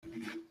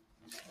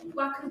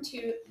welcome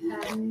to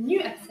a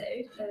new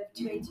episode of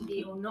Too A to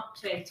B or Not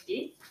Too A to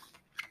B.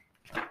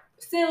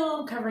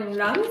 Still covering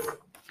lungs,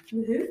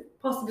 woohoo,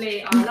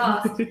 possibly our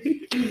last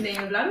evening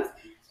of lungs.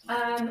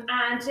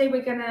 And today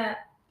we're going to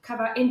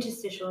cover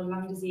interstitial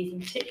lung disease in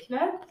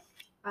particular.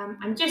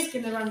 I'm just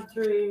going to run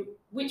through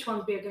which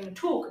ones we're going to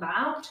talk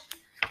about,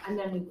 and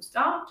then we will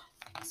start.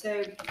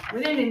 So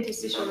within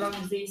interstitial lung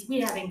disease,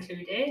 we have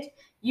included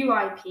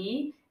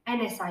UIP,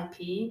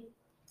 NSIP,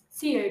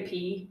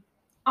 COP,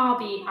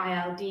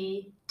 RB-ILD,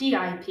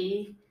 DIP,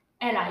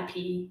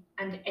 LIP,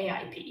 and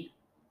AIP.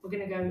 We're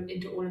going to go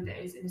into all of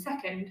those in a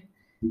second,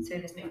 so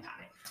there's no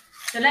panic.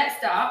 So let's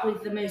start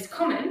with the most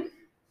common,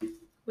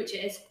 which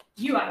is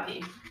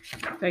UIP.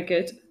 Very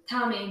good.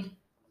 Tell me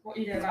what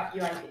you know about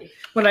UIP.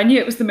 Well, I knew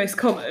it was the most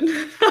common.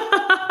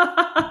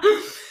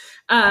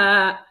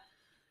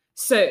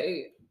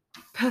 So,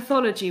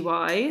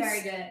 pathology-wise...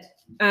 Very good.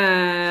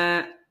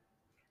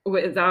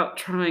 Without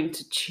trying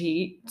to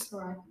cheat. That's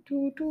all right.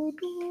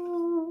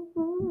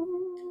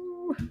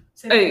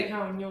 So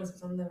Karen, yours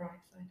is on the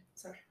right side.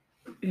 Sorry.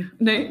 Yeah,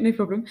 no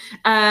problem.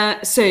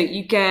 So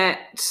you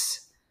get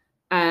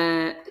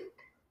that's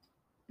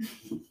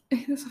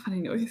a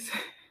funny noise.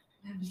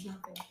 I'm just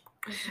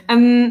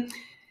laughing.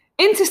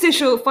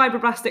 Interstitial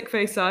fibroblastic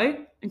foci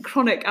and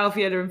chronic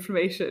alveolar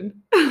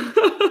inflammation.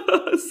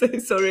 So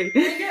sorry.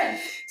 Very good.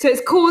 So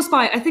it's caused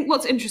by, I think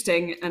what's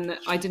interesting, and that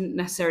I didn't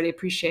necessarily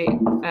appreciate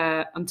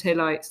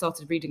until I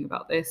started reading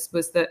about this,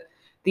 was that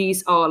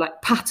these are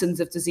like patterns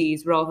of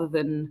disease rather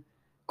than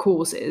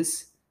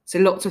causes. So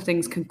lots of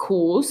things can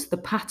cause the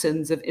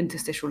patterns of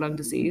interstitial lung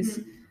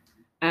disease.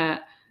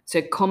 Mm-hmm.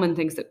 So common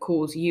things that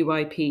cause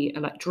UIP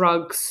are like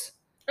drugs.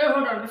 Oh,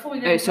 hold on. Before we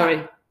go into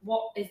that,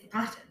 what is the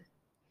pattern?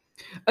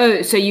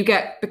 Oh, so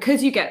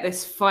because you get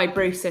this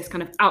fibrosis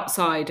kind of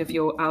outside of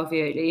your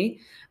alveoli,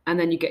 and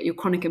then you get your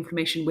chronic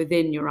inflammation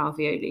within your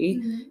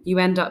alveoli, you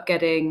end up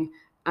getting,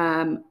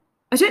 I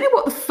don't know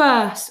what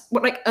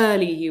like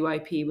early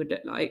UIP would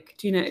look like.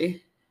 Do you know?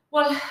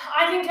 Well,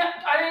 I don't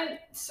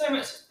so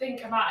much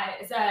think about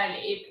it as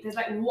early. There's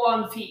like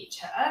one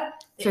feature.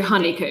 So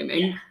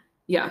honeycombing.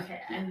 Yeah.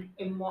 Okay, and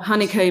in what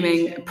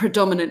honeycombing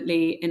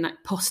predominantly in like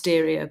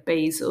posterior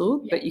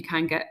basal, but you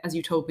can get, as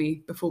you told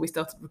me before we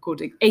started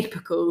recording,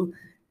 apical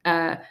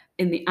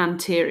in the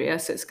anterior,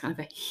 so it's kind of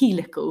a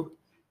helical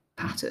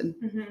pattern.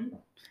 Mm-hmm.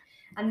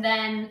 And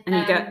then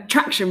you get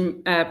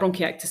traction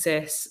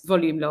bronchiectasis,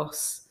 volume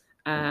loss.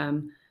 I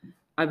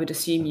would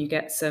assume you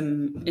get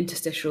some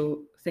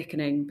interstitial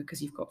thickening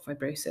because you've got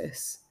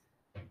fibrosis.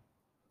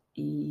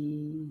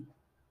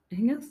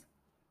 Anything else?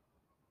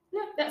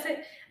 No, that's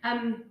it.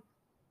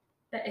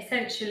 That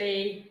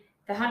essentially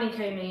the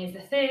honeycombing is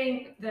the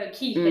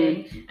key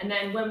thing. And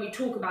then when we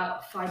talk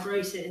about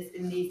fibrosis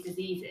in these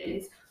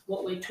diseases,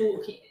 what we're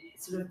talking,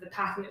 sort of the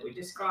pattern that we're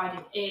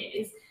describing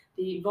is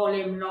the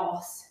volume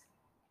loss,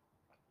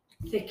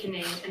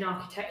 thickening, and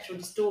architectural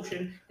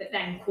distortion that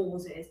then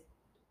causes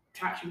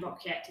traction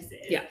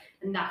bronchiectasis. Yeah.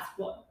 And that's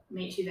what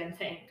makes you then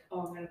think,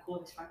 oh, I'm going to call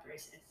this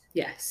fibrosis.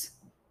 Yes.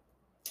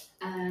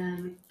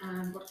 And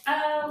what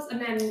else?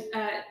 And then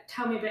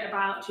tell me a bit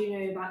about, do you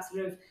know about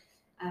sort of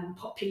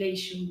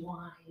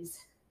population-wise?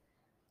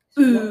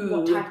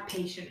 What type of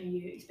patient are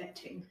you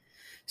expecting?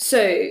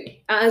 So,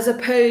 as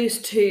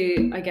opposed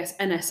to, I guess,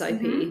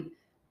 NSIP,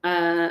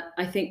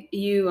 I think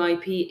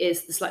UIP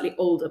is the slightly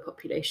older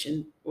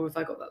population, or have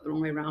I got that the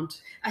wrong way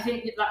around? I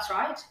think that's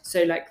right.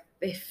 So, like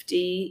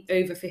 50,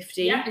 over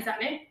 50. Yeah,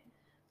 exactly.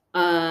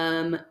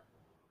 And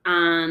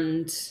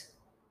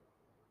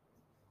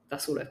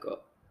that's all I've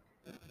got.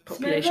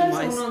 Population-wise.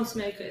 Smokers or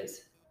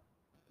non-smokers?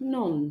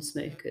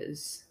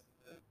 Non-smokers.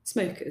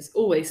 Smokers.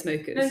 Always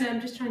smokers. No, I'm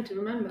just trying to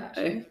remember,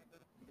 actually.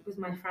 It was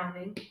my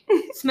frowning.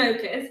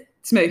 Smokers.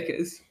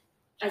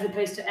 As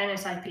opposed to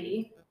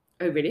NSIP.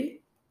 Oh,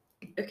 really?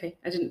 Okay,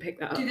 I didn't pick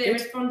that up. Do they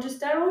respond to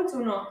steroids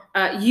or not?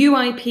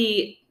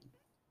 UIP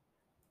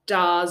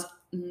does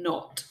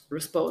not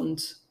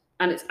respond.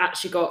 And it's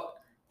actually got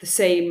the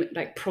same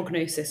like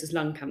prognosis as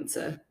lung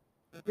cancer.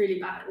 Really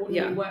bad or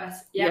really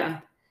worse. Yeah.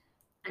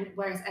 And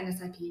whereas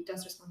NSIP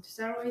does respond to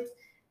steroids.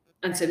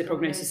 And so the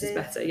prognosis is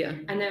better, yeah.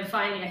 And then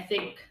finally, I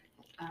think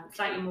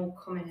slightly more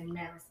common in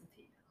males than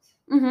females.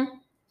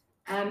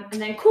 And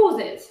then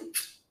causes.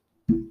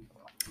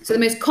 So the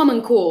most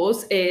common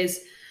cause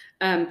is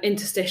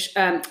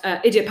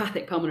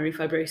idiopathic pulmonary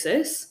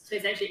fibrosis. So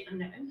it's actually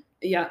unknown.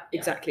 Yeah,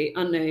 exactly,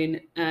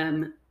 unknown.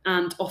 And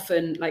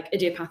often like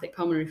idiopathic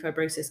pulmonary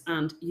fibrosis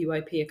and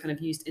UIP are kind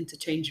of used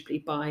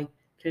interchangeably by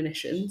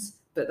clinicians,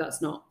 but that's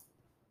not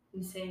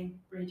the same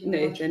radiology.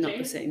 No, they're not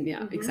the same.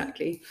 Yeah,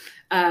 exactly.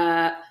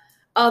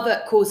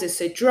 Other causes,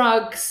 so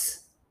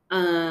drugs.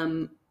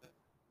 What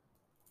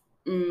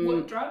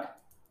drug?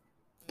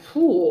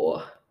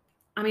 Poor.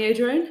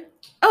 Amiodarone.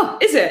 Oh,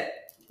 is it?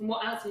 And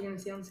what else are you going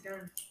to see on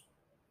scan?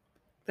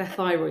 Their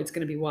thyroid's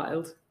going to be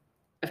wild.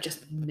 I've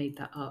just made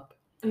that up.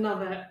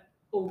 Another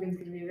organ's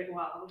going to be a bit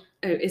wild.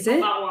 Oh, is it?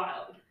 Not that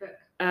wild, but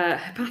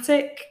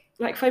hepatic,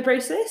 like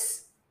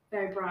fibrosis.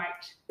 Very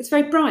bright. It's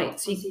very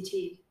bright. So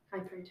CT,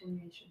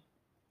 hyperattenuation.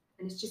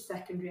 and it's just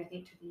secondary, I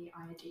think, to the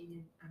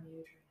iodine and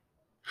amiodarone.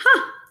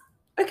 Huh.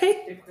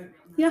 Okay. Don't quote me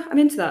on that. Yeah, I'm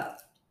into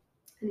that.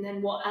 And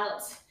then what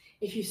else?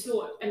 If you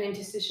saw an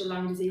interstitial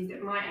lung disease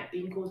that might have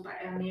been caused by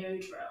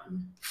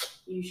amiodarone,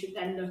 you should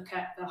then look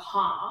at the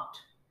heart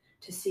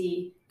to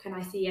see, can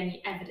I see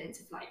any evidence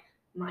of like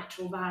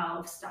mitral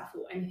valve stuff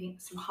or anything,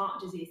 some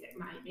heart disease that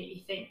might make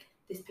me think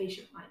this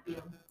patient might be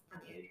on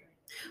amiodarone.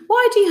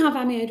 Why do you have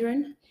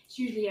amiodarone? It's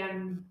usually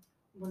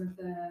one of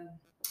the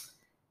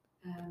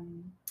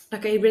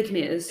Like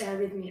arrhythmias?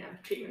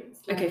 arrhythmia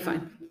treatments. Okay, like,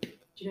 fine. Do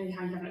you know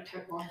how you have like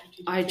type 1 or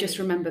 2? I just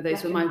remember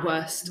those were my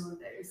worst. And all of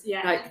those.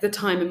 Yeah. Like the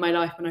time in my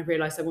life when I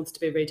realised I wanted to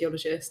be a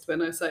radiologist,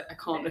 when I was like, I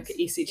can't look at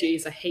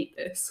ECGs, I hate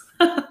this.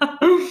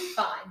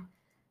 Fine.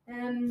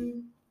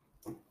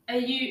 Are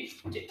you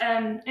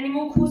any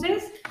more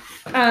causes?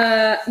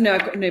 No,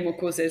 I've got no more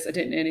causes. I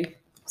don't know any.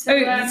 So,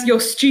 it's your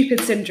stupid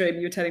syndrome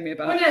you were telling me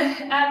about. Well,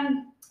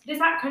 no, this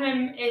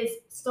acronym is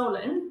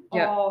stolen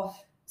Yeah. of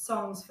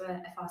songs for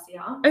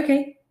FRCR,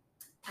 Okay.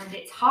 and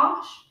it's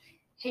HARSH,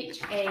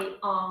 HARSH.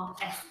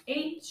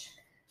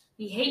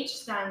 The H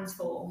stands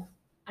for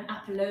an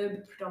upper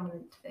lobe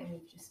predominant thing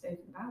we've just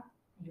spoken about.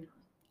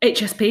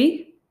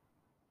 HSP?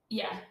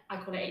 Yeah, I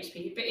call it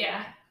HP, but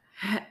yeah.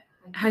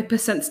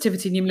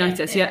 Hypersensitivity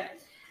pneumonitis, yeah.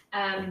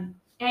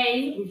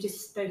 A, we've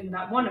just spoken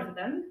about one of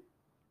them,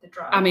 the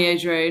drug.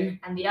 Amiodarone.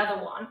 And the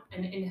other one,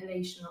 an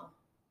inhalational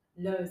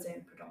lower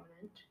zone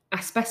predominant.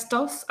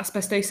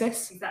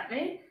 Asbestosis.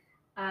 Exactly.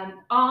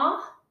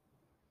 R.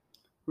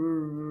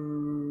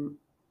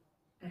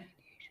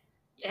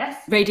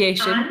 Yes.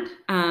 Radiation.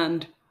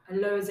 And a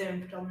lower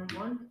zone predominant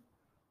one.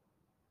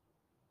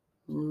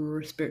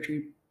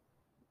 Respiratory.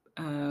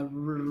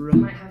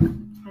 Might have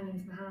findings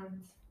in the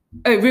hands.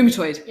 Oh,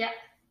 rheumatoid. Yeah.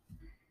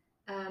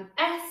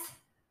 S.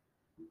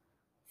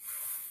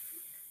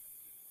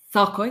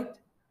 Sarcoid?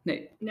 No.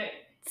 No.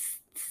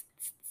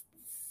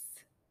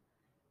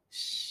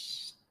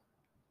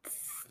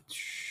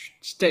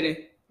 Don't know.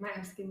 Might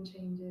have skin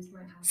changes.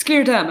 Might have.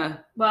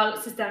 Scleroderma. Well,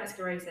 systemic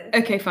sclerosis.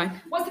 Okay,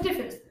 fine. What's the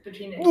difference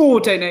between those? Oh,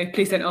 don't know.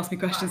 Please don't ask me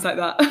questions like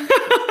that.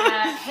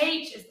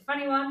 H is the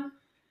funny one.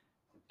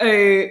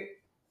 Oh,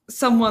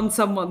 someone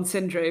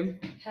syndrome.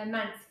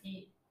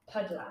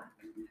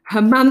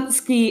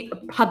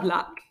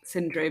 Hermansky-Pudlak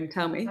syndrome.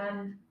 Tell me.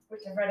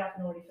 Which I've read up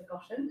and already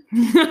forgotten. So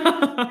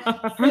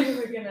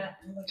we're gonna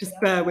look Just it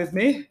up. bear with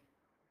me.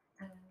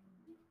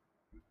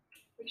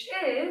 Which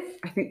is.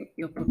 I think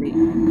you're probably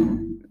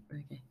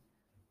okay.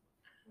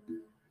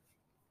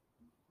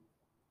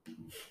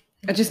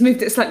 I just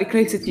moved it slightly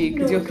closer to you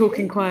because you're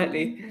talking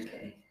quietly.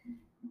 Okay.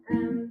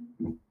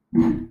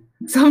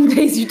 Some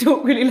days you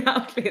talk really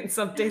loudly and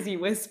some days you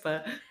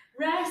whisper.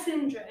 Rare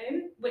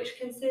syndrome, which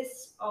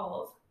consists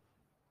of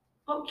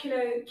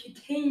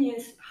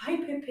oculocutaneous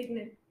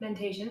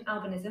hyperpigmentation,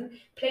 albinism,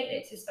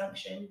 platelet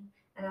dysfunction,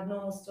 and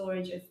abnormal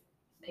storage of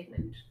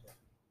pigment.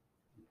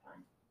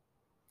 Fine.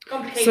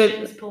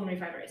 Complications, pulmonary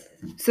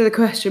fibrosis. So the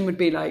question would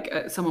be like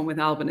someone with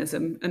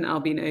albinism and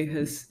albino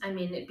has. I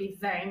mean, it'd be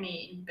very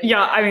mean. But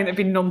yeah, I mean, it'd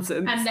be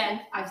nonsense. And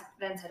then I've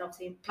then said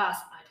obviously plus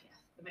IPF,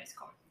 the most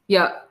common.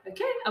 Yeah.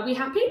 Okay, are we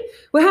happy?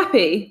 We're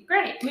happy.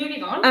 Great,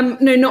 moving on.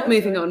 No, not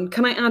moving on.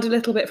 Can I add a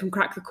little bit from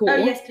Crack the Core? Oh,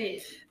 yes,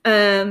 please.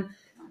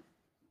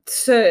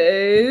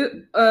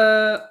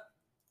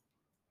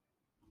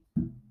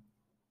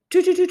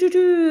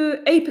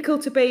 Apical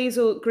to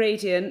basal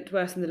gradient,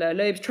 worse than the lower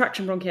lobes,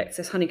 traction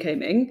bronchiectasis,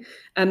 honeycombing.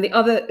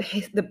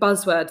 The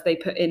buzzword they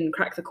put in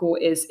Crack the Core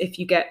is if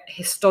you get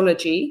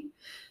histology,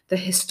 the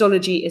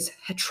histology is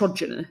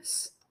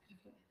heterogeneous,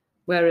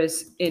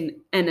 whereas in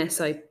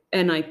NSIP,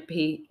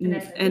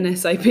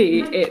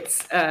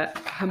 it's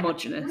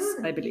homogeneous,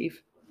 I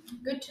believe.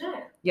 Good to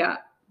know. Yeah.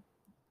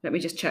 Let me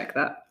just check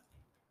that.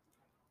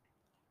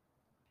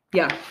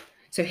 Yeah.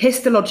 So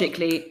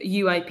histologically,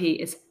 UIP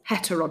is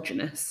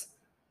heterogeneous.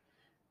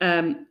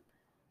 That's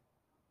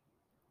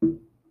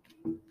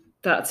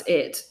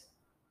it.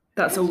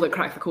 That's all that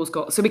Crack the Core's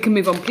got. So we can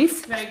move on,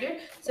 please. Very good.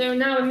 So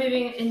now we're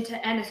moving into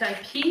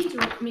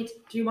NSIP.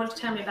 Do you want to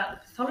tell me about the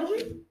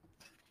pathology?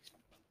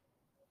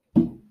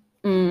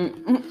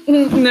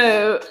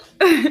 No.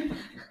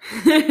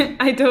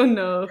 I don't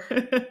know.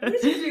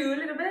 Yes, you do a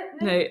little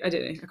bit. No, I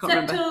don't know. I can't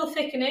remember. Septal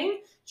thickening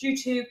due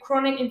to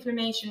chronic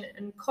inflammation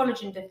and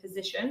collagen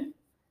deposition,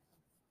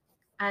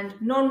 and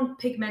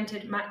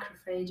non-pigmented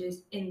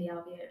macrophages in the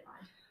alveoli.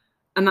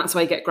 And that's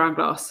why you get ground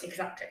glass.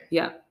 Exactly.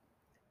 Yeah.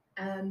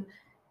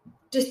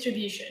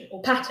 Distribution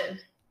or pattern.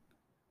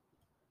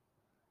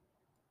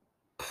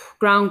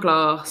 Ground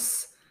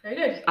glass. Very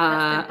good.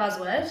 That's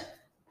the buzzword.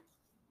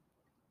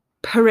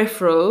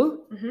 Peripheral.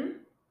 Mm-hmm.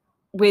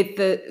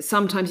 With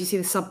sometimes you see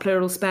the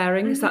subpleural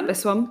sparing. Mm-hmm. Is that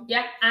this one?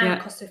 Yeah,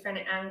 and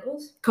costophrenic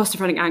angles.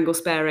 Costophrenic angle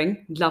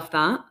sparing. Love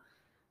that.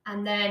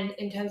 And then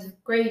in terms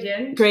of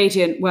gradient.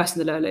 Gradient, worse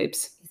than the lower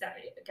lobes.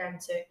 Exactly.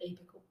 Again, so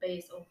apical,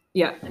 basal.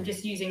 Yeah. I'm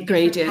just using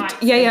gradient.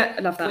 Yeah,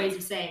 I love that. Ways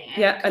of saying it.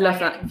 Yeah, I love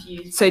that.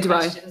 So do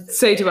I.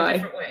 So do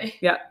I.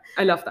 Yeah,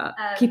 I love that.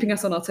 Keeping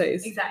us on our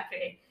toes.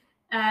 Exactly.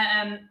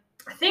 I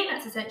think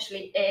that's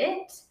essentially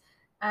it.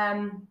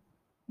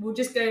 we'll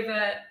just go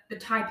over the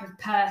type of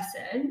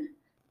person,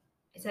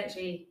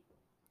 essentially.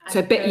 as So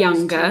a bit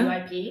opposed to younger.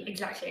 UIP,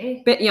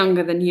 exactly. Bit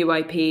younger than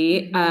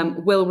UIP,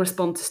 Mhm. will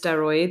respond to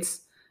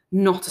steroids,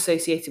 not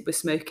associated with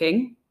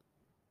smoking.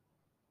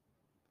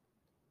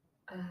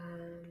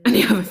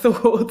 Any other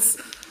thoughts?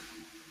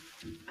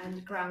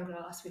 And ground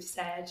glass, we've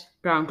said.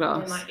 Ground There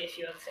glass. might be a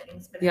few other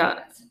things, but Yeah,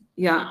 that's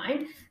yeah.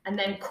 fine. And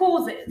then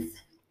causes.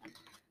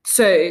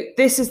 So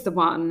this is the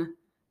one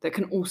that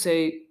can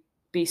also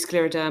be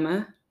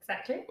scleroderma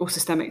Exactly. or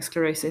systemic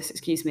sclerosis,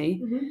 excuse me.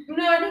 Mm-hmm.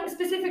 No, I think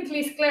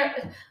specifically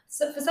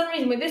so for some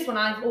reason with this one,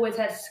 I've always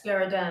had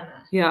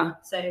scleroderma. Yeah.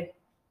 So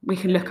we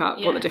can look up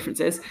what the difference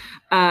is.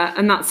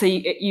 And that's so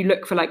you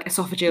look for like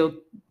esophageal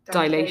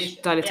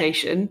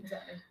dilatation. Yeah,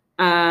 exactly.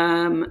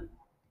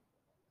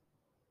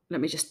 Let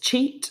me just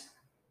cheat.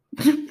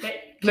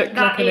 Okay. Look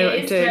like I know what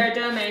I'm doing.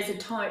 Scleroderma is a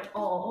type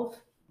of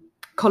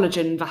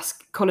collagen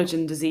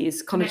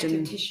disease.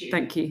 connective tissue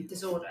Thank you.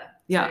 disorder.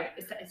 Yeah. So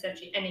it's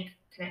essentially any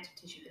connective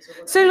tissue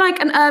disorder. So like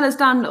an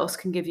Ehlers-Danlos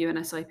can give you an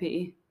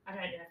SIP. I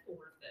don't know all of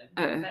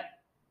them. But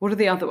what are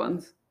the other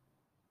ones?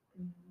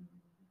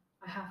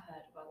 I have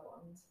heard of other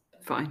ones.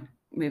 Fine.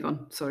 Move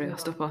on. Sorry, I'll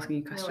stop asking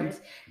you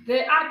questions. No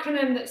the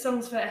acronym that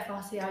Songs for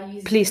FRCI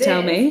uses Please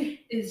tell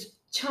me. Is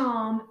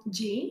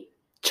CHARM-G.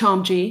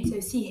 CHARM-G. So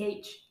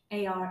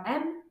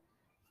CHARM.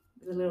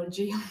 There's a little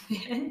G on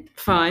the end.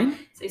 Fine.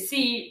 So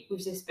C,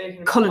 we've just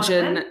spoken about.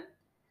 Collagen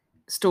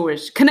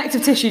storage.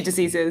 Connective tissue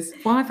diseases.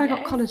 Why have I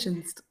got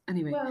collagen?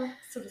 Anyway. Well,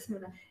 sort of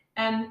similar.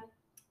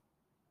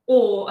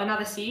 Or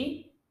another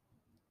C.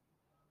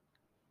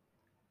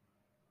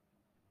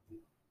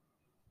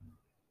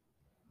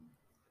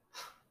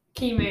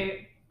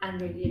 Chemo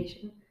and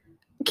radiation.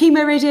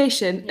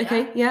 Chemoradiation. Yeah.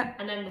 Okay, yeah.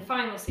 And then the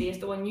final C is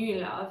the one you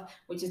love,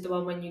 which is the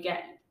one when you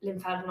get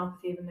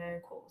lymphadenopathy of a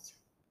known cause.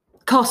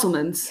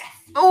 Castleman's. Yes.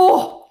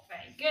 Oh!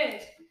 Very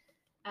good.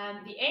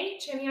 The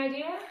H, any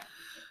idea?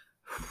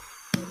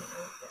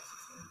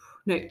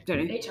 No,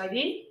 don't know. HIV.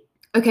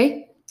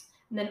 Okay.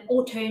 And then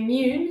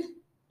autoimmune.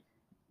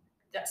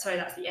 That's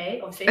the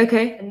A, obviously.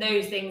 Okay. And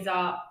those things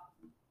are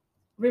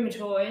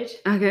rheumatoid,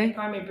 okay,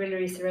 primary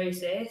biliary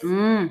cirrhosis,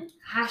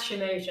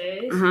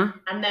 Hashimoto's,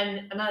 and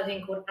then another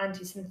thing called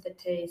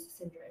antisynthetase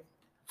syndrome.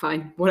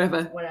 Fine,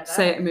 whatever.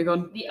 Say it and move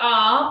on. The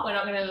R, we're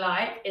not going to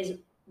like, is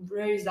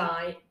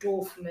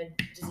Rosai-Dorfman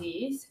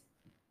disease.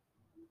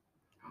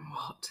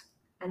 What?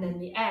 And then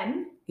the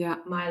M, yeah,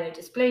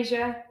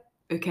 myelodysplasia.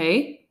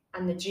 Okay.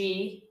 And the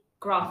G,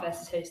 graft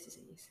versus host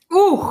disease.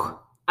 Ooh,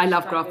 I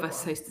love graft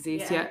versus host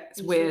disease. Yeah,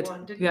 it's weird.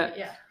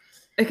 Yeah.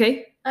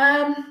 Okay.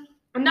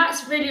 And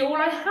that's really all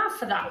I have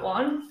for that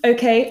one.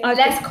 Okay.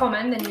 Less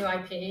common than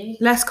UIP.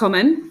 Less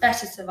common.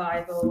 Better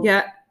survival.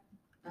 Yeah.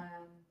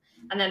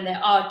 And then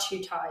there are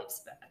two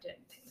types, but I don't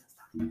think that's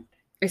that important.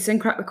 It's in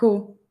Crack the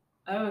Call.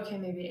 Oh, okay,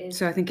 maybe it is.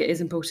 So I think it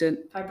is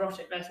important.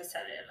 Fibrotic versus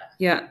cellular.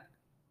 Yeah.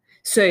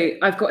 So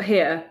I've got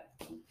here,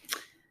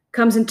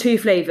 comes in two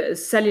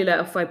flavours, cellular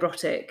or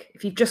fibrotic.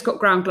 If you've just got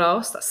ground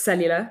glass, that's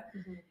cellular.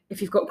 Mm-hmm.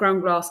 If you've got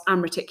ground glass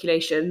and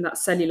reticulation,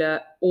 that's cellular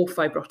or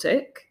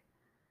fibrotic.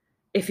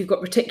 If you've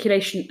got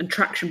reticulation and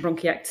traction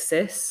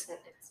bronchiectasis,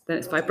 then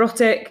it's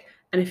fibrotic.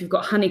 And if you've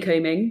got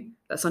honeycombing,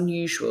 that's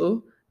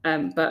unusual,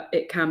 but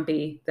it can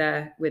be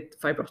there with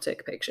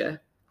fibrotic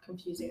picture.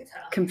 Confusing as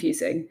hell.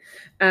 Confusing.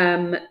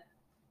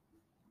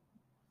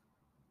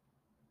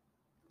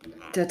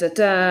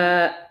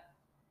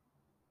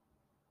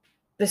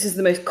 This is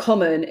the most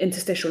common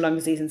interstitial lung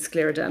disease in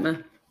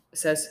scleroderma, it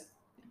says.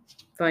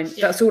 Fine,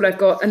 that's all I've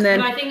got. And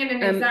then I think in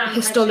an exam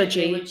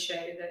histology would show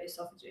the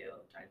esophageal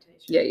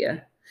dilatation.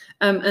 Yeah.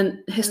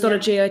 And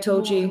histology, I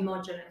told you.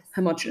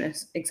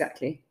 Homogeneous,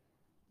 exactly.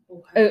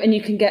 Oh, and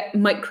you can get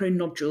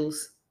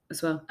micronodules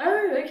as well.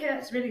 Oh, okay,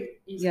 that's really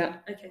easy. Yeah.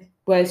 Okay.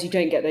 Whereas you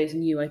don't get those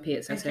in UIP,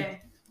 it says so.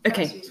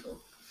 Okay. That's useful.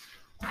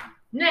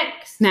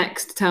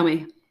 Next, tell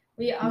me.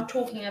 We are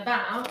talking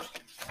about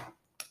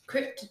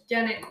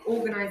cryptogenic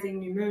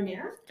organizing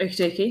pneumonia. Okie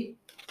dokie.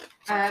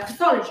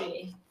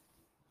 Pathology.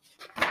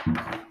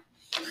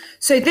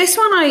 So this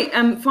one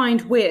I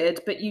find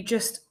weird, but you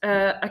just,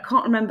 I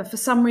can't remember, for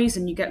some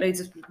reason you get loads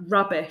of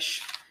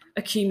rubbish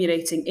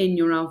accumulating in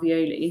your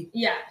alveoli.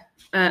 Yeah.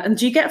 And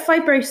do you get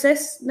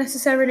fibrosis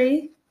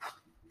necessarily?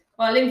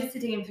 Well,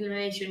 lymphocytic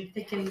inflammation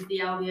thickens the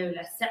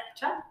alveolar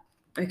septa.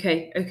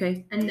 Okay.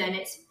 And then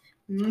it's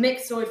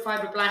myxoid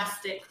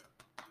fibroblastic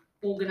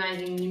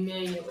organizing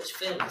pneumonia, which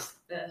fills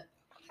the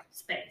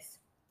space.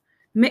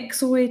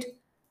 Myxoid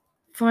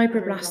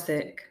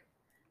fibroblastic.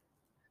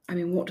 I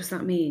mean, what does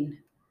that mean?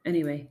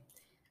 Anyway.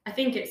 I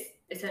think it's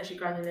essentially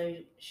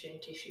granulation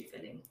tissue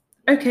filling.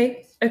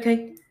 Okay.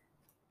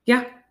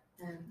 Yeah.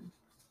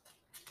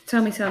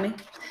 Tell me.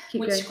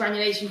 Keep Which going.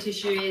 granulation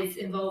tissue is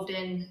involved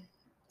in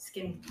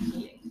skin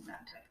healing,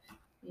 that type.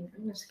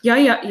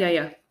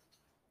 Yeah.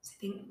 So I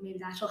think maybe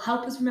that'll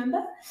help us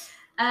remember.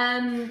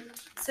 Pattern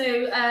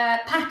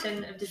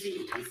of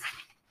disease.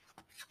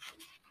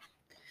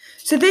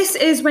 So this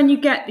is when you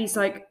get these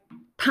like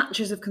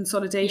patches of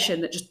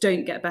consolidation that just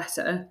don't get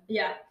better.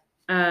 Yeah.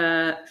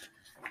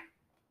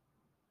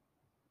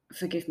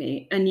 forgive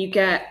me, and you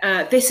get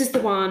this is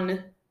the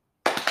one.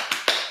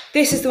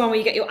 This is the one where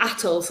you get your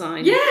atoll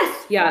sign.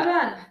 Yes. Yeah.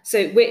 Well done.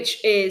 So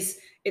which is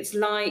it's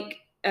like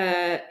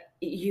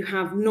you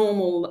have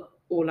normal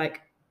or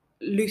like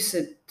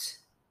lucent,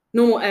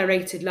 normal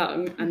aerated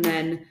lung, and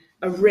then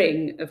a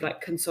ring of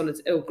like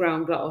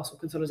ground glass or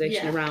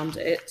consolidation around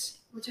it.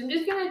 Which I'm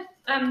just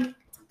gonna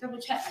double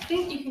check. I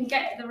think you can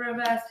get the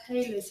reverse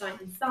halo sign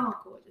in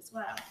Sarcord as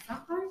well. Is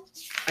that right?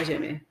 I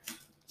don't know.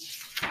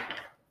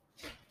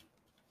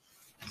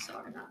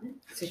 Sorry about this.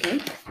 It's okay.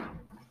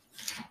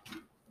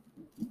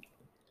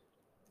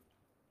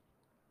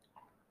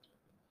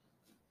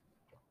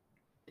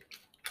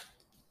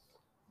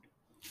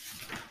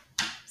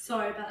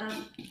 Sorry about that.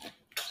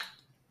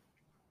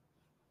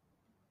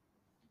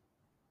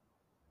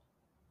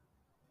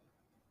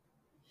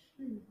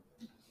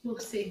 We'll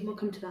see. We'll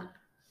come to that.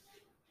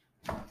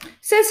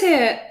 Says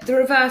here the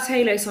reverse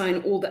halo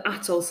sign or the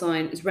atoll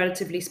sign is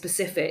relatively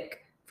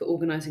specific for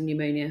organising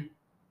pneumonia.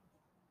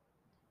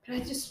 But I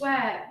just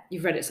swear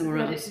You've read it somewhere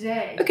I read else. it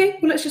today. Okay,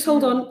 well let's just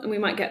hold on and we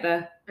might get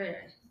there. Anyway,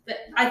 but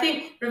I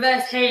think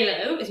reverse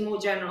halo is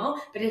more general,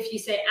 but if you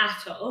say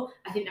atoll,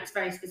 I think that's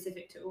very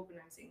specific to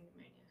organising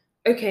pneumonia.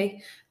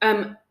 Okay.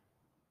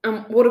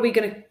 What are we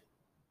going to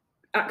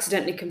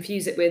accidentally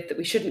confuse it with that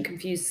we shouldn't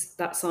confuse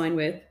that sign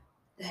with?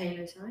 The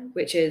halo sign.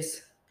 Which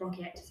is?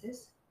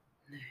 Bronchiectasis.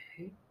 No.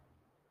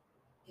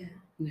 Yeah.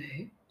 No.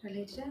 Did I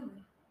lay it down?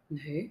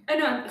 No. Oh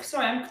no,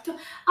 sorry.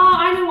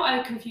 I know what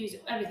I confuse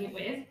everything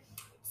with.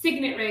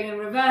 Signet ring and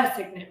reverse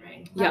signet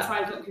ring. That's why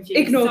I got confused.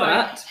 Ignore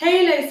that.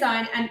 Halo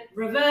sign and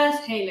reverse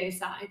halo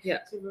sign. Yeah.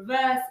 So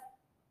reverse.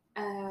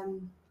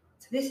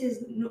 So this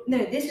is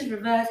this is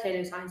reverse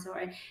halo sign.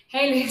 Sorry,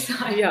 halo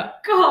sign. Yeah.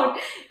 God,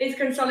 it's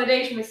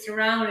consolidation with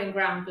surrounding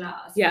ground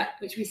glass. Yeah.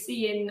 Which we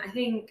see in, I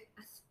think,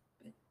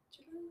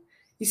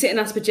 you see it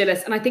in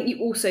Aspergillus, and I think you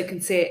also can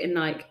see it in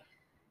like,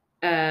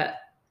 I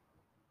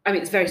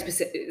mean, it's very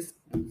specific, it's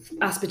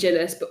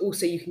Aspergillus, but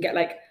also you can get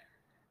like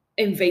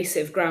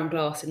invasive ground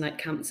glass in like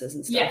cancers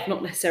and stuff,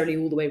 not necessarily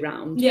all the way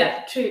round.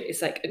 Yeah, true.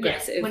 It's like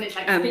aggressive. Yeah, when it's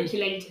like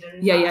spiculated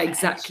and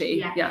exactly.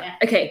 Yeah.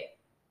 Okay.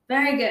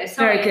 Very good.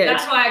 Sorry, very good.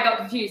 That's why I got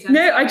confused.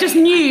 I just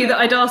knew that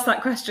I'd asked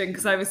that question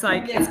because I was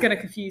like, it's going to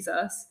confuse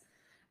us.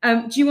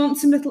 Do you want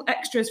some little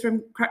extras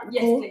from Crack the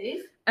Core?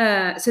 Yes,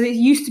 please. So it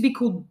used to be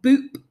called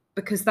BOOP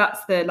because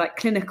that's the like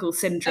clinical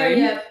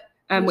syndrome,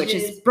 which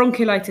is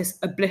bronchiolitis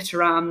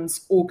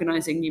obliterans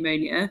organising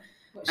pneumonia.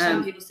 Which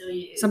some people still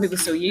use. Some people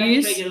still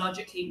use.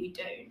 Radiologically, we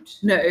don't.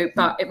 No,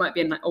 but it might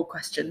be in like old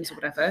questions or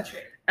whatever. True.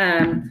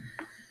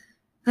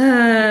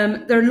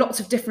 There are lots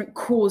of different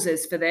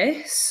causes for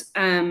this.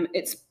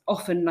 It's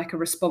often like a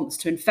response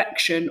to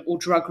infection or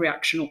drug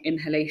reaction or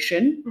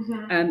inhalation.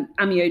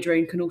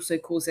 Amiodarone can also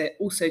cause it.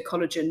 Also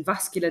collagen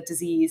vascular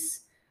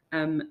disease.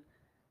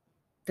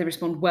 They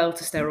respond well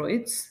to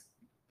steroids.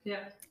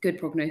 Yeah. Good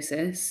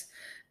prognosis.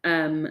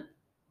 And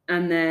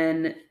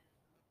then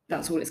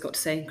that's all it's got to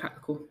say in Crack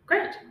the Core.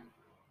 Great.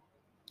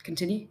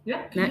 Continue?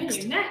 Yeah,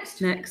 continue.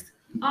 Next.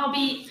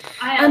 RB,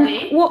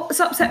 ILD. What's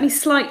upset me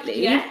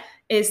slightly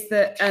is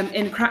that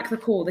in Crack the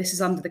Core, this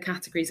is under the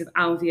categories of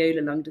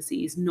alveolar lung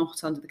disease,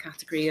 not under the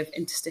category of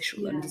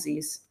interstitial lung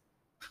disease.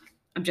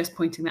 I'm just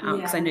pointing that out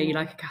because I know you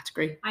like a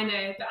category. I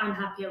know, but I'm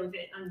happier with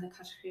it under the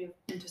category of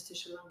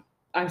interstitial lung.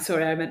 I'm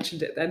sorry I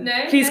mentioned it then.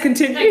 No. Please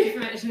continue. Thank you for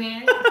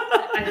mentioning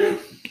it.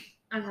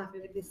 I'm happy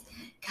with this.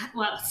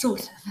 Well,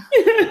 sort of.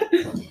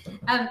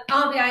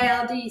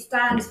 RBILD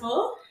stands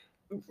for?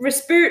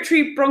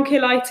 Respiratory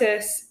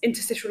bronchiolitis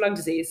interstitial lung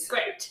disease.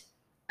 Great.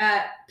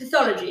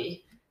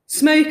 Pathology.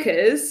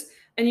 Smokers,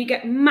 and you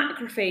get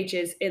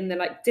macrophages in the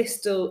like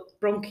distal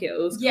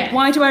bronchioles. Yeah.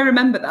 Why do I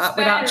remember that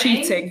without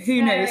cheating?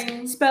 Who knows?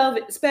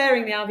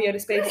 Sparing the alveolar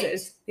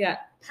spaces. Great. Yeah.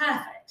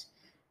 Perfect.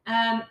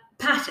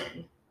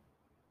 Pattern.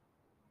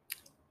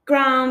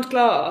 Ground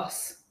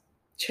glass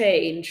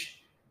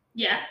change.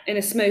 Yeah. In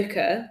a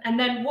smoker. And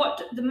then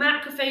what the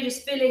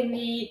macrophages filling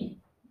the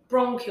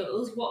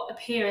bronchioles, what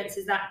appearance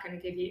is that going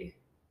to give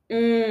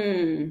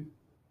you?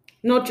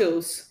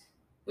 Nodules.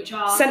 Which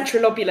are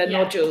centrilobular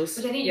nodules.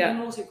 But I think you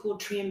can also call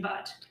tree and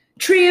bud.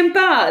 Tree and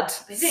bud?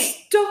 I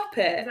think. Stop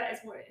it. That is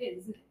what it is,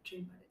 isn't it? Tree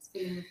and bud. It's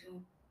filling with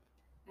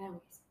the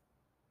airways.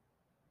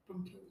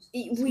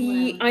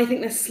 Bronchioles. I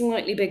think there's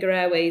slightly bigger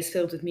airways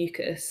filled with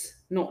mucus,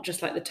 not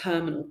just like the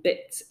terminal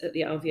bit at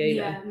the alveolar.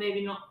 Yeah,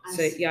 maybe not.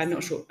 I'm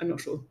not sure.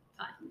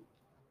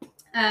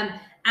 Fine.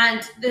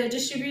 And the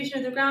distribution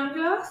of the ground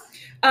glass?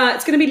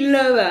 It's going to be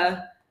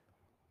lower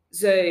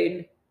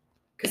zone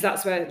because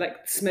that's where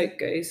like smoke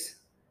goes.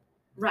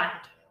 Right.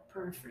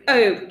 Periphery.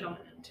 Oh,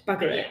 predominant.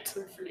 Bugger it.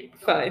 Peripherally.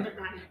 Fine.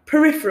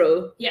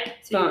 Peripheral. Yeah.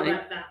 So fine. You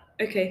write that.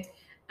 Okay.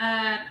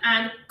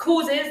 And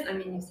causes. I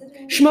mean, you said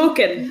it.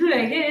 Schmoken.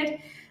 Very good.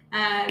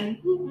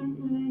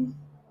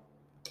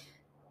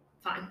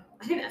 Fine.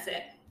 I think that's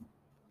it.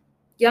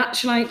 Yeah.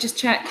 Shall I just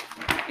check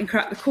and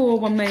Crack the Core?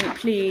 1 moment,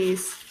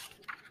 please.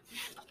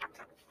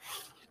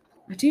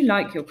 I do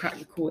like your Crack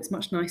the Core. It's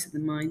much nicer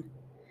than mine.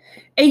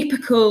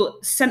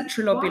 Apical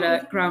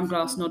centrilobular ground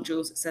glass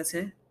nodules. It says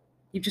here.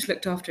 You've just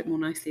looked after it more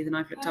nicely than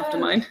I've looked after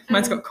mine.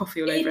 Mine's got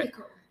coffee all over it.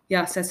 Apical.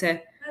 Yeah, it says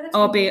here. Oh, that's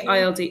RB, confusing.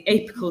 ILD,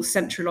 apical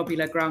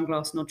centrilobular ground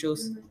glass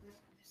nodules.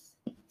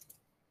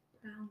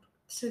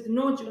 So the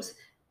nodules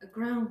are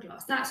ground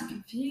glass. That's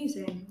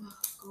confusing. Oh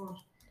God,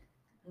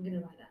 I'm going to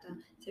write that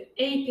down. So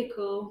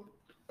apical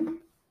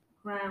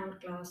ground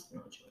glass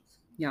nodules.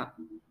 Yeah.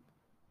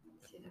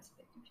 See, that's a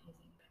bit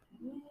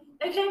confusing.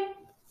 Okay,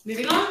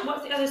 moving on.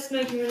 What's the other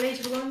smoking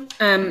related one?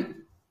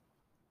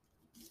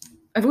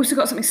 I've also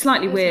got something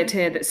slightly weird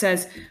here that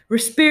says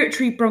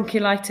respiratory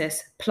bronchiolitis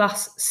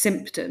plus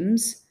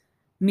symptoms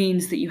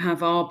means that you have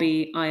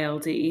RB,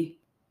 ILD.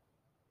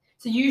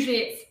 So usually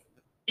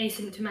it's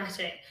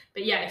asymptomatic,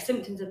 but yeah, if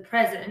symptoms are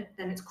present,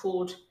 then it's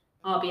called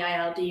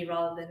RB-ILD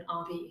rather than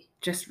RB.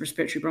 Just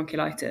respiratory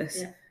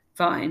bronchiolitis. Yeah.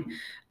 Fine.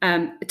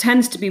 It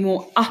tends to be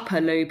more upper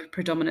lobe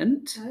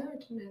predominant, Oh, I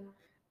didn't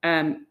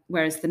know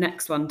whereas the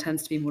next one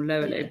tends to be more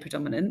lower Yeah. lobe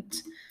predominant.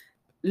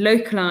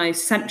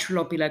 Localized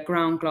centrilobular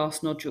ground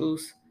glass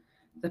nodules.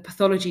 The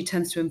pathology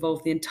tends to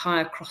involve the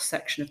entire cross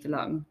section of the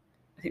lung.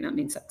 I think that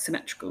means like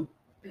symmetrical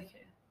that.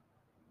 Okay.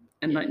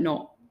 and like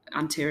not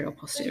anterior or Which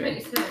posterior.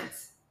 makes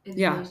sense.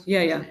 Yeah.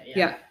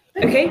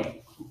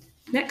 Okay.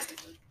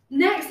 Next.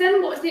 Next,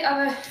 then, what's the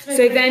other?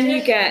 So then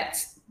you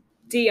get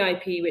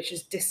DIP, which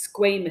is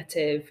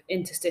disquamative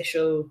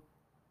interstitial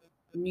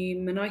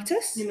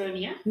pneumonitis.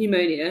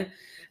 Pneumonia.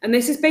 And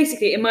this is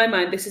basically, in my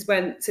mind, this is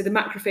when, so the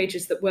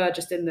macrophages that were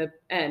just in the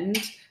end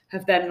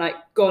have then like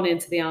gone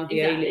into the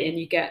alveoli Exactly. and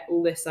you get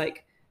all this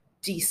like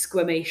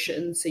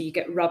desquamation. So you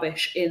get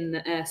rubbish in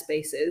the air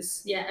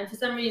spaces. Yeah, and for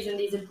some reason,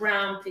 these are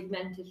brown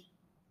pigmented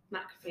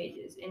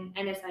macrophages. In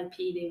NSIP,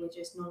 they were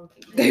just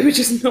non-pigmented. They were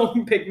just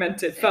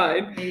non-pigmented,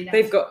 fine. Maybe that's-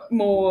 They've got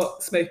more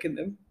smoke in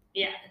them.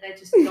 Yeah, they're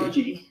just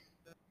dodgy.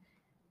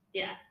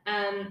 Yeah,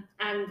 and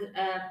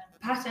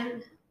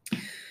pattern.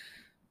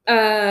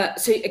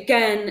 So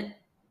again,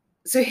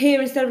 so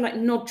here instead of like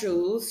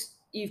nodules,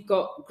 you've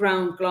got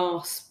ground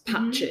glass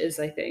patches,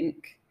 I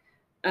think.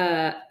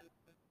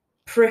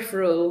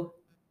 Peripheral,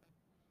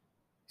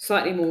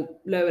 slightly more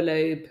lower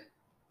lobe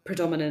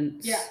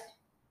predominance. Yeah.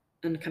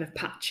 And kind of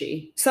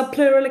patchy.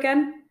 Subplural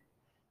again?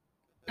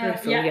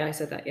 Peripheral, Yeah. yeah, I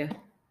said that, yeah.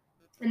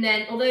 And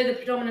then, although the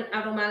predominant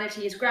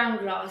abnormality is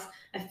ground glass,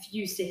 a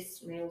few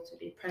cysts may also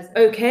be present.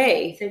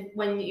 Okay. So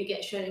when you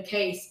get shown a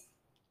case,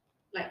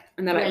 like,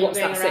 And they're like, where what's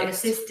you're that going around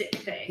cyst? a cystic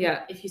thing,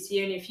 Yeah. if you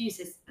see only a few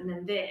cysts and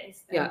then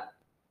this, then Yeah.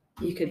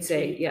 You could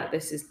say, yeah,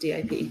 this is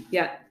DIP.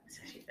 Yeah. it's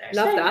actually very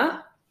Love strange.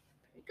 that.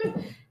 Very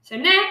good. So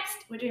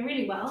next, we're doing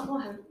really well. We'll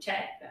have a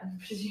check, but I'm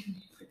presuming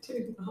we're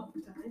doing it all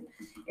the time.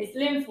 It's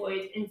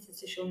lymphoid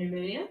interstitial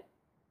pneumonia.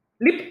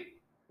 Lip.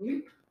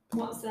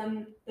 What's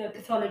the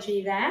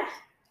pathology there?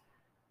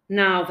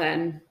 Now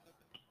then,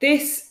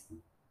 this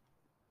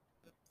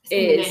It's in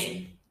the is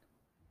name.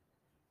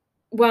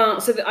 well.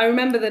 So I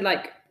remember that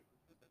like,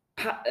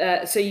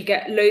 so you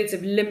get loads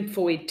of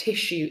lymphoid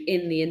tissue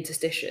in the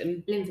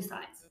interstitium,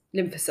 Lymphocytes.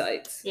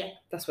 lymphocytes. Yeah.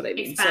 That's what I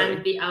mean. Expand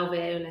Sorry. the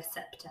alveolar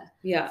septa,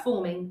 Yeah.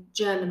 forming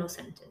germinal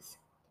centers,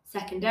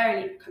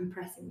 secondarily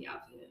compressing the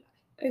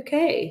alveoli.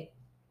 Okay.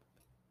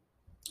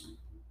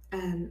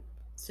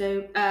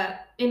 So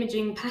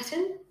imaging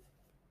pattern.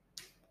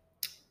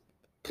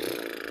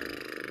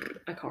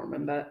 I can't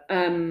remember.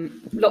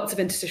 Lots of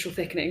interstitial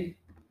thickening.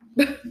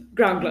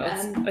 Ground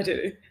glass. I don't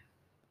know.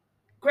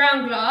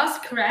 Ground glass,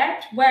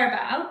 correct.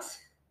 Whereabouts?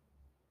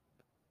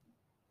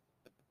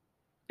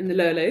 In the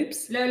lower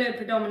lobes. Low lobe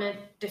predominant,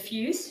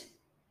 diffuse.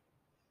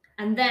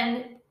 And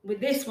then with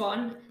this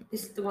one,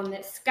 this is the one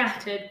that's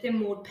scattered,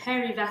 thin-walled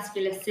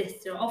perivascular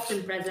cysts are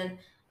often present,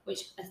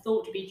 which are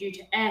thought to be due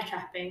to air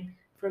trapping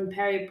from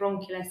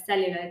peribronchial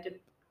cellular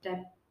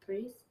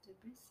debris.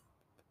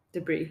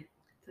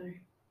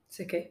 Sorry. It's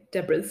okay.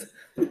 Debris.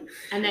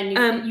 And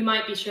then you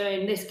might be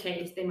showing, in this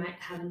case, they might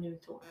have a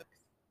pneumothorax.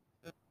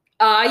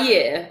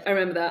 Yeah, I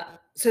remember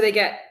that. So they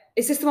get,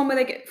 is this the one where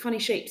they get funny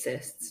shape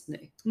cysts?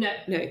 No.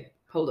 No,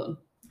 Hold on.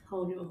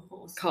 hold your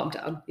horse. Calm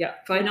down. Yeah,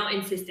 We're fine. not in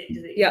cystic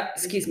disease. Yeah,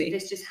 excuse me.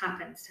 This just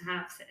happens to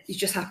have cysts. You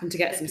just happen to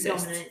get some It's a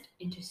cysts. dominant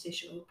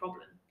interstitial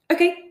problem.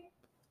 Okay.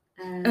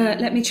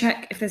 Let me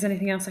check if there's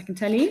anything else I can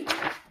tell you.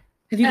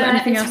 Have you got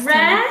anything it's else to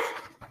tell rare, me?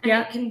 and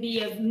Yeah. it can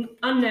be of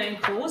unknown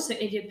cause, so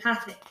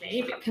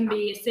idiopathically, but it can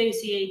be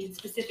associated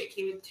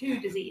specifically with two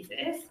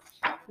diseases.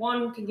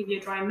 One can give you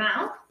a dry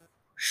mouth,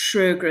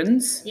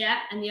 Sjogren's. yeah,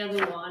 and the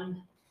other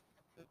one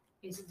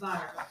is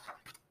viral.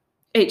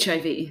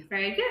 HIV.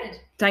 Very good.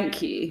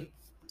 Thank you.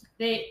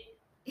 The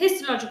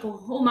histological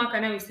hallmark, I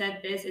know we've said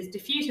this, is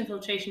diffuse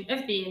infiltration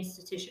of the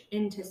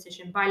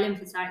interstitium by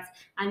lymphocytes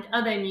and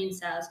other immune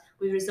cells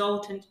with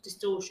resultant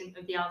distortion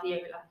of the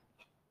alveoli.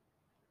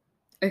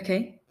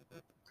 Okay.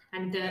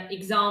 And the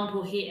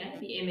example here,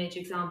 the image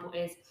example,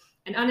 is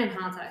an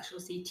unenhanced actual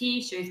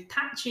CT shows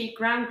patchy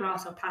ground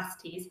glass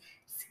opacities,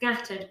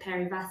 scattered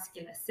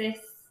perivascular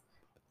cysts,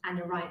 and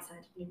a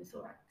right-sided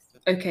pneumothorax.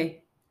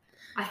 Okay.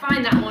 I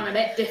find that one a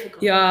bit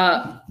difficult.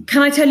 Yeah.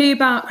 Can I tell you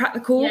about Crack the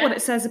Core? Yeah. What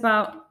it says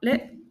about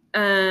lip?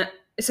 It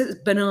says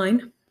it's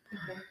benign.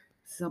 Okay.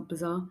 This is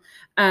bizarre.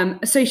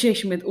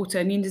 Association with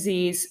autoimmune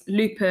disease,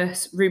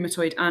 lupus,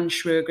 rheumatoid, and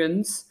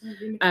Sjogren's.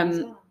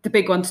 The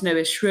big one to know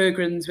is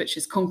Sjogren's, which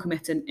is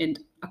concomitant in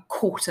a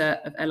quarter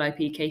of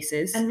LIP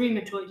cases. And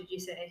rheumatoid, did you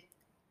say?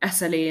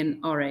 SLE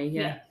and RA,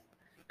 yeah.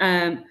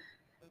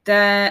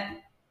 Their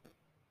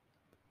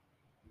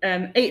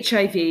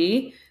HIV,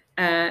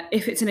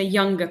 if it's in a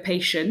younger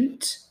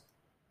patient,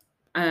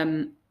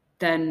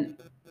 then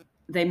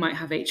they might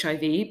have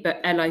HIV, but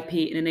LIP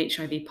in an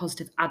HIV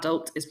positive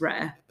adult is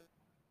rare.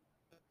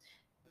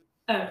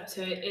 Oh,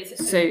 so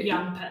it's a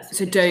young person.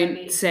 So with don't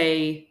HIV.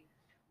 say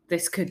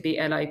this could be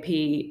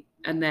LIP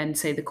and then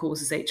say the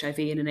cause is HIV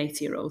in an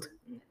 80-year-old.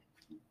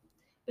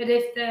 But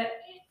if the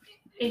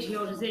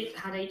 80-year-old has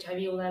had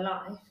HIV all their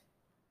life?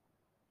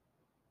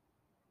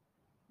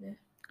 No.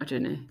 I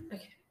don't know.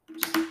 Okay.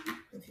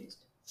 Confused.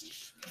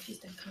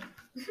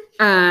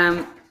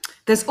 Okay.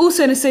 There's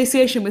also an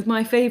association with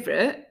my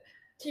favourite.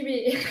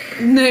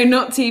 TB. No,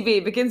 not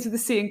TB. Begins with a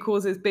C and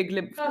causes big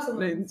lymph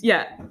nodes.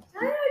 Yeah.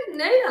 I didn't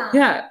know that.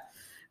 Yeah.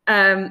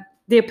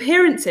 The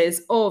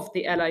appearances of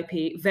the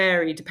LIP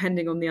vary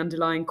depending on the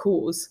underlying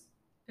cause.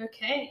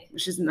 Okay.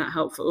 Which isn't that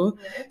helpful.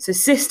 No. So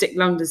cystic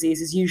lung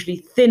disease is usually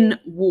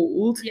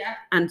thin-walled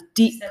and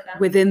deep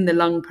within the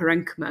lung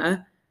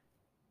parenchyma,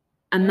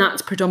 and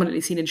that's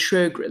predominantly seen in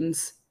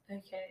Sjogren's.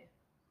 Okay.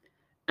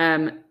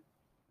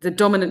 The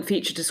dominant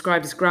feature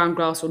described as ground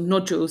glass or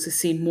nodules is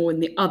seen more in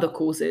the other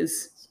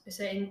causes.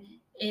 So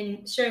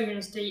in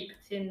Sjogren's, deep,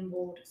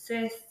 thin-walled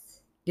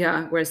cysts.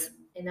 Yeah, whereas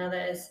in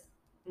others,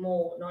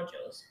 more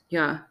nodules.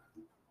 Yeah.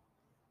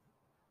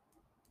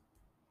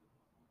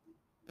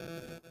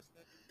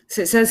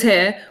 So it says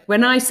here,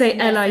 when I say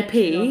LIP,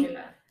 it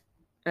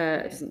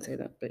doesn't say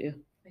that, but yeah.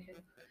 Okay.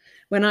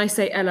 When I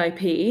say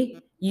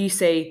LIP, you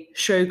say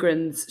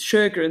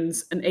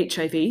Sjogren's and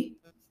HIV.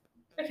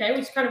 Okay,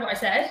 which is kind of what I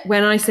said.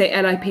 When I say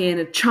LIP in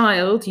a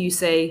child, you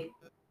say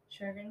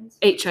Sjogren's.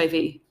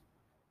 HIV.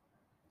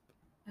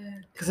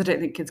 Because I don't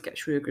think kids get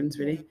Sjogren's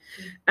really.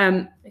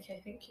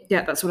 Okay, thank you.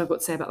 Yeah, that's what I've got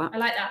to say about that. I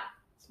like that.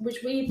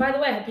 Which we, by the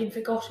way, have been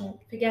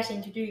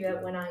forgetting to do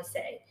that when I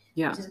say.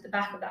 Yeah. Which is at the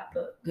back of that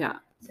book. Yeah.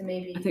 So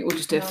maybe I think we'll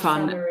just do a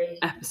fun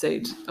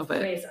episode of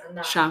it,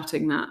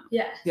 shouting that.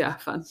 Yeah. Yeah,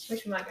 fun.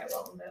 Which we might get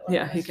wrong, but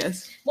yeah, who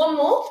cares? One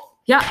more?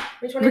 Yeah.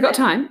 Which one have we got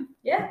time?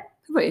 Yeah.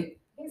 Have we? I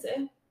think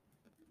so.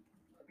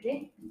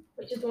 Okay.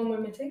 Which is the one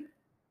we're missing?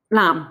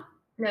 Lamb.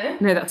 No.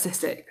 No, that's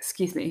cystic.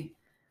 Excuse me.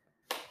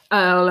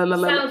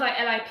 Sounds like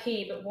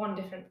LIP, but one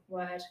different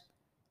word.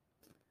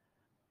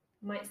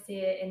 Might see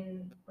it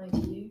in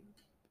ITU.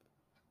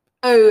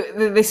 Oh,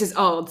 this is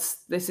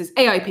odds. This is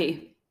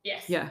AIP.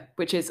 Yes. Yeah,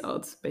 which is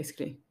odds,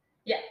 basically.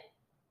 Yeah.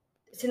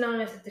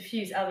 Synonymous with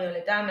diffuse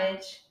alveolar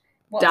damage.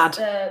 What's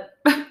the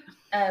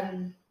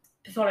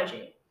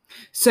pathology?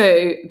 So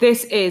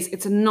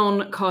it's a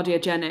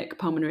non-cardiogenic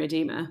pulmonary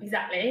edema.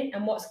 Exactly.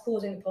 And what's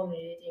causing the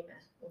pulmonary edema,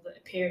 or the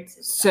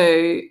appearances?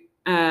 So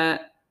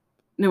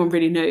no one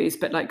really knows,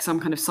 but like some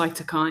kind of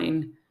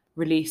cytokine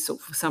release or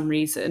for some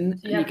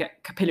reason, and you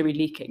get capillary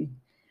leaking.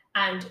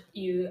 And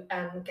you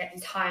get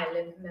these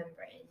hyaline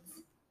membranes.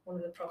 One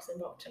of the profs in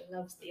Rockton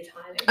loves these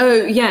hyaline.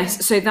 Oh,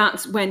 yes. So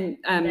that's when...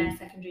 they're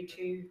secondary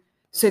to...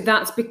 So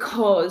that's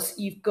because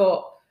you've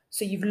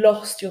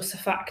lost your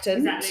surfactant.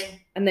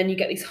 Exactly. And then you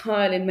get these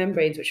hyaline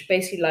membranes, which are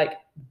basically like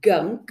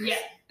gunk. Yeah.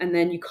 And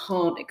then you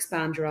can't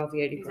expand your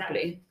alveoli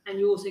properly. And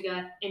you also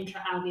get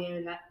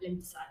intra-alveolar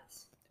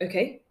lymphocytes.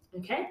 Okay.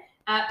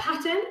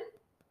 Pattern?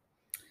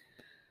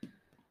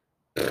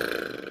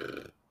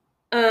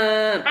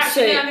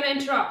 Actually, I'm going to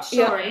interrupt.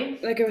 Sorry.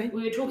 Yeah, go ahead.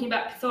 We were talking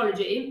about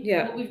pathology.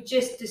 Yeah. What we've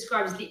just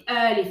described as the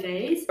early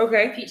phase.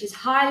 Okay. Features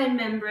hyaline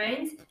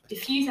membranes,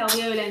 diffuse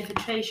alveolar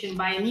infiltration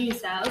by immune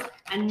cells,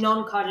 and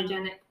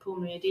non-cardiogenic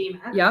pulmonary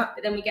edema. Yeah.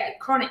 But then we get a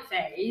chronic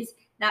phase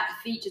that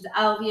features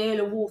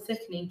alveolar wall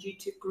thickening due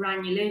to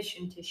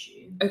granulation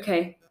tissue.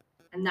 Okay.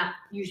 And that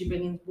usually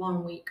begins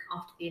 1 week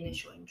after the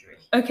initial injury.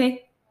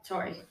 Okay.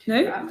 Sorry.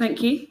 No,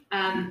 thank you.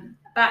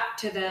 Back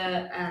to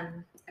the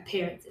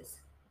appearances.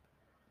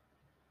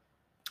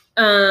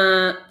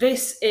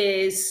 This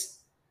is,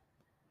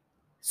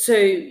 so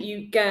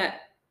you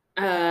get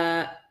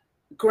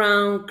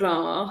ground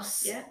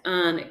glass,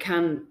 and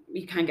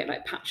you can get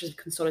like patches of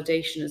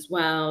consolidation as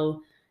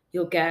well.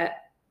 You'll get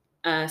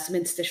some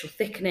interstitial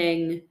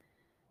thickening.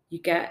 You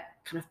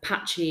get kind of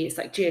patchy. It's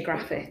like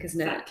geographic,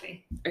 isn't it?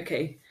 Exactly.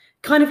 Okay.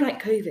 Kind of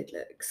like COVID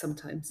looks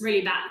sometimes.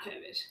 Really bad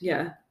COVID.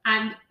 Yeah.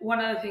 And one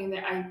other thing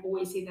that I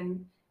always see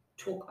them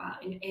talk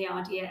about in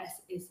ARDS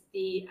is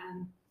the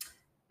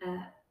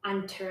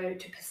antero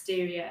to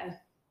posterior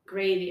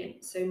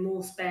gradient. So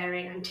more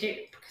sparing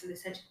anterior, because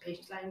essentially the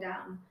patient's lying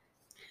down.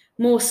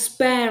 More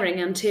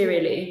sparing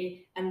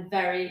anteriorly. And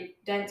very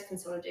dense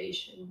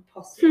consolidation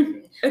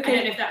posteriorly. Okay. I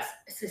don't know if that's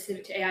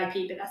specific to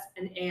AIP, but that's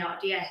an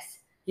ARDS.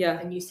 Yeah.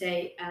 And you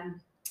say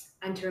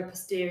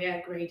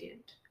antero-posterior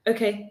gradient.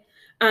 Okay.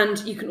 And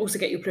you can also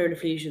get your pleural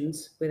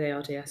effusions with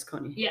ARDS,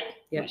 can't you?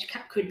 Yeah. Which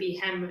could be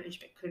hemorrhage,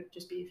 but could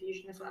just be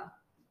effusion as well.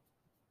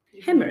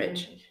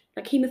 Hemorrhage?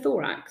 Like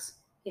hemothorax?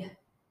 Yeah.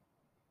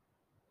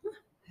 Huh.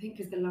 think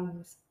because the lung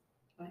was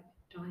like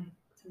dying.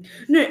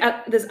 Sometimes.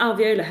 No, there's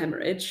alveolar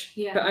hemorrhage.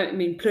 Yeah. But I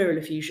mean pleural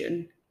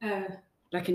effusion. Oh.